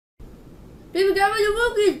Baby got me the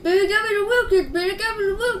Wilkins! Baby got me the Wilkins! Baby got me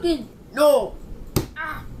the Wilkins! No!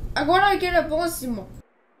 Ah, agora que era próximo.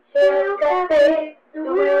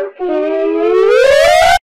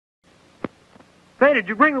 Hey, did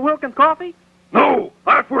you bring the Wilkins coffee? No,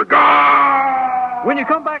 I forgot! When you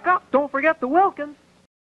come back up, don't forget the Wilkins.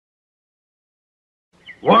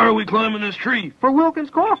 Why are we climbing this tree? For Wilkins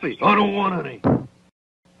coffee. I don't want any.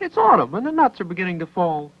 It's autumn and the nuts are beginning to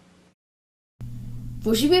fall.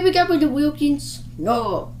 Você baby got me the Wilkins?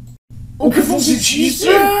 No. O que você disse?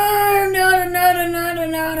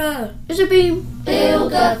 Nada. Esse bem. Eu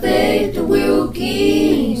café do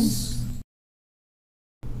Wilkins.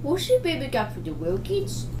 Você baby got me the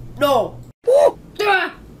Wilkins? No.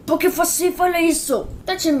 Por que você fala isso?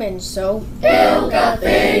 That's imenso. Eu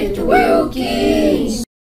café do Wilkins.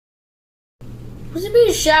 Você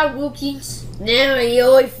me chama Wilkins? Não,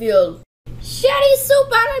 eu feel. Chare isso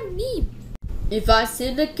para mim. E vai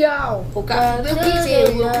ser legal. O café do Wilkins é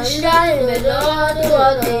o Wilkins melhor do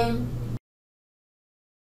ano.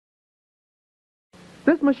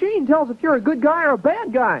 This machine tells if you're a good guy or a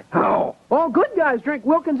bad guy. How? All good guys drink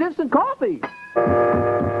Wilkins instant coffee.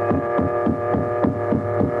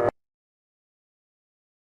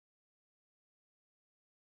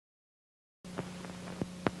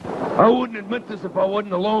 I wouldn't admit this if I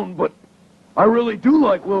wasn't alone, but I really do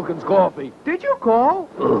like Wilkins coffee. Did you call?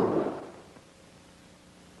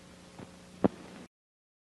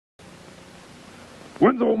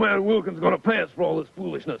 When's old man Wilkins gonna pay us for all this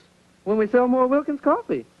foolishness? When we sell more Wilkins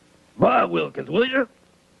coffee. Buy Wilkins, will you?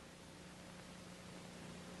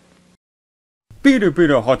 Peter,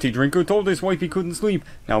 hot tea drinker, told his wife he couldn't sleep.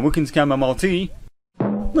 Now Wilkins chamomile tea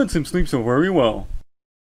lets him sleep so very well.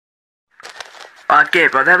 Okay,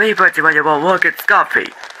 but let me put you on your Wilkins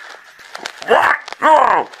coffee. What?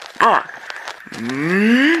 No! What?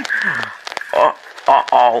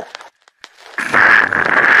 Uh-oh.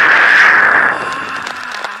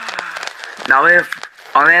 Now if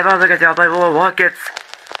I'll never look at your Wilkins.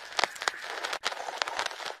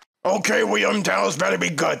 Okay, William, Dallas better be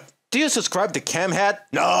good. Do you subscribe to ChemHat?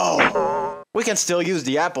 No. We can still use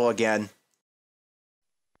the Apple again.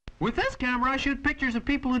 With this camera, I shoot pictures of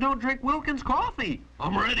people who don't drink Wilkins coffee.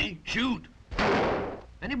 I'm ready. Shoot.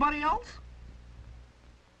 Anybody else?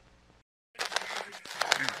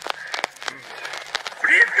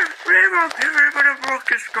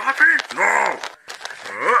 Wilkins coffee? No.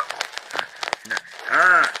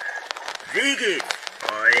 Ziggy.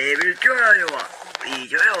 I will join you.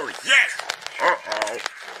 Yes. Uh-oh.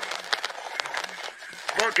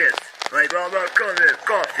 Wilkins. I want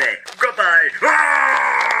coffee. Goodbye.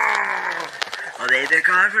 Oh, they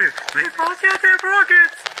coffee. We both get their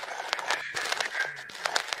Wilkins.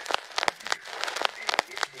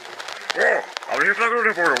 Oh, I'll leave that on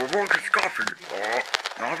the board with Wilkins coffee. Oh,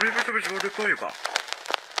 I'll leave it to the paper.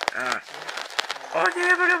 Oh, do you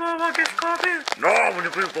have Wilkins coffee? No, I'm going to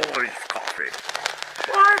put Wilkins coffee.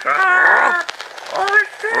 What? Oh,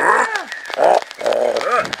 it's there.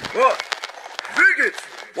 What? Wilkins,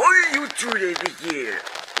 what are you doing here?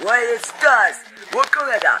 Why is that? What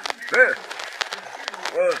color is that?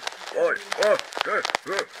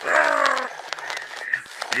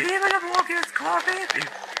 Do you have Wilkins coffee?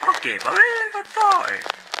 Okay, but I'm sorry.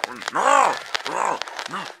 No.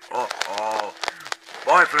 Oh.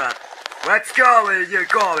 Boyfriend, let's go with your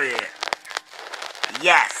coffee.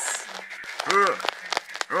 Yes.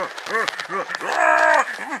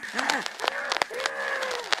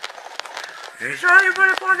 Is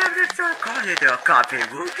anybody calling it a coffee,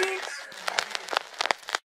 Wilkins?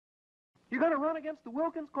 You gonna run against the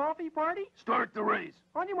Wilkins coffee party? Start the race.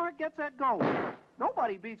 On your mark, get set, go.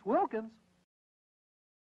 Nobody beats Wilkins.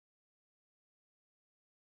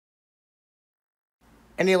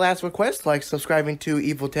 Any last requests, like subscribing to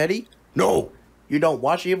Evil Teddy? No. You don't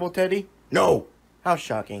watch Evil Teddy? No. How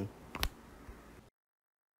shocking.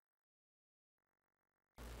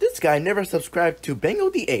 This guy never subscribed to Bingo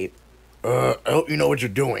the Ape. I hope you know what you're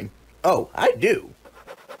doing. Oh, I do.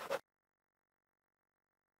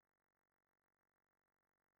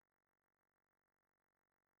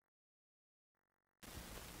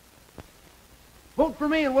 Vote for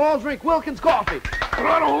me and we'll all drink Wilkins coffee. But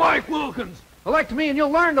I don't like Wilkins. Elect me and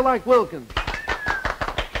you'll learn to like Wilkins.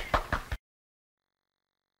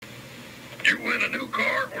 You win a new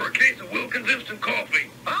car or a case of Wilkins instant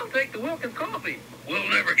coffee. I'll take the Wilkins coffee. We'll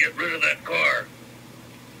never get rid of that car.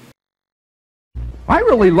 I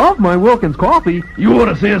really love my Wilkins coffee. You ought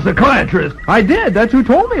to see a psychiatrist. I did. That's who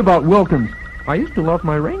told me about Wilkins. I used to love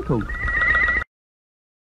my raincoat.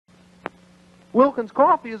 Wilkins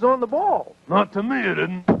coffee is on the ball. Not to me, it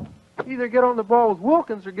isn't. Either get on the ball with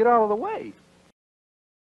Wilkins or get out of the way.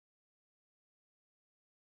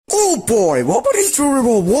 Oh boy, what about this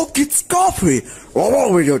terrible Wilkins coffee? What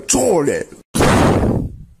about with your toilet?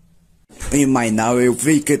 You might know if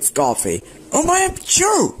Wilkins coffee. Oh my,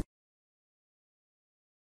 sure.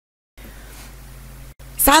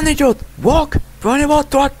 Sunny Jude, walk, 21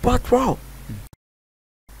 dot patrol.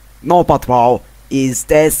 No patrol, is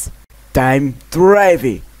this time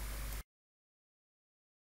driving?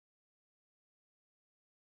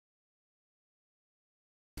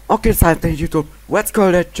 Okay, Sunny Jude, let's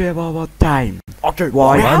go to travel time. Okay,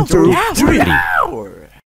 1, 2, 3.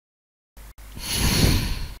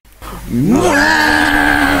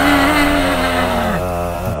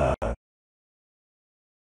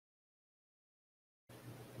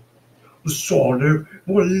 Sonic,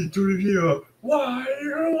 what are you doing here? Why are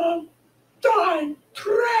you on time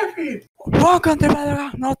traffic? Welcome to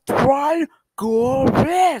my not try go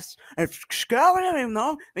rest. It's scary, you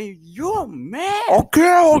know. You're mad.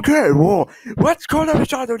 Okay. Whoa, let's go to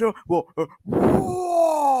each other. Whoa.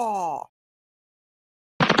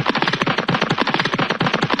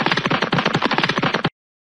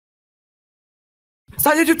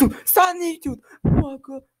 Sunny dude.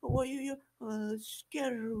 What you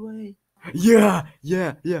scared away? Yeah.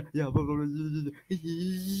 Yes,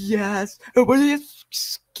 but it's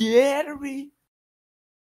scary.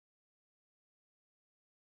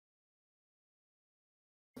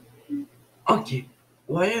 Okay,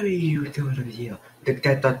 why are you doing here?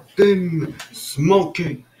 That thing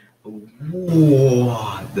smoking.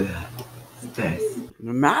 What this?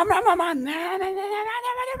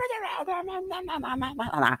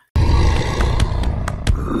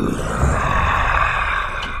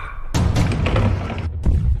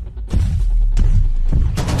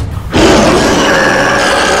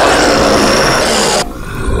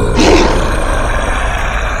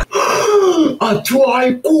 A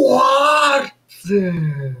dry quartz!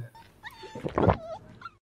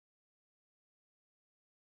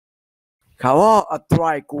 Hello, a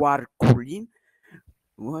dry quartz cream?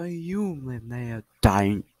 Why you may a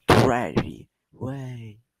dying tragedy?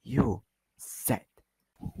 Why you said?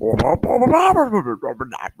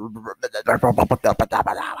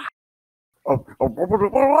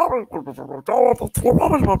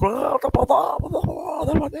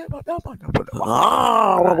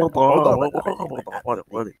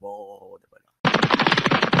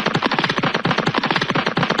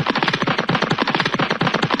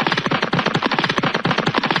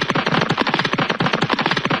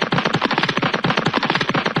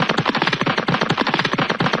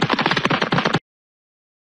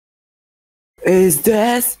 Is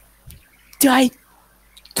this tight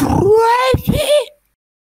traffic?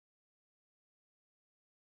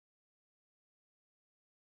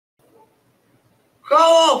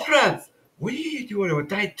 Hello, friends! What are you doing with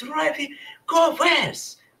that traffic? Go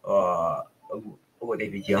fast! What are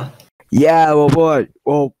you doing? Yeah, oh boy,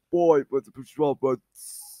 but the patrol, but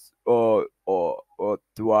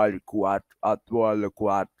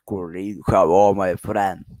hello, my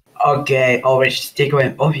friend. Okay, always stick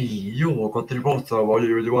with. Oh, you got the monster while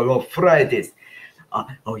you do on Fridays.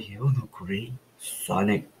 Oh, you know, Green,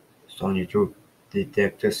 Sonic 2,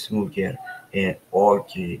 Detective Smoker, and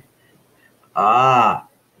okay. Why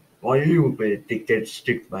you Detective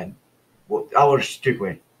Stickman? What our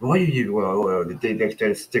Stickman? Why you the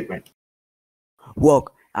Detective Stickman?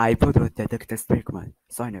 Look, I put a detective stickman.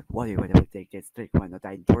 Sonic, what do you want to take that stickman that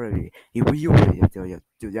I entirely? If you will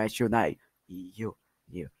do that tonight, you,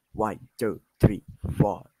 1, 2, 3,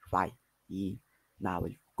 4, 5, now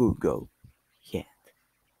Google, yeah,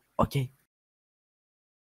 okay.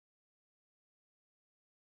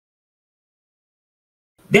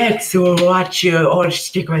 Next, we'll watch our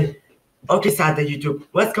Stickman. Okay, Santa YouTube.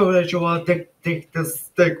 Let's go let you all take the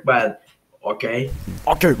Stickman. Okay.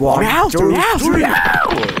 Okay, 1, 2, 3. How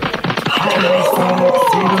do I start?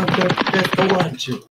 See, that's the watch.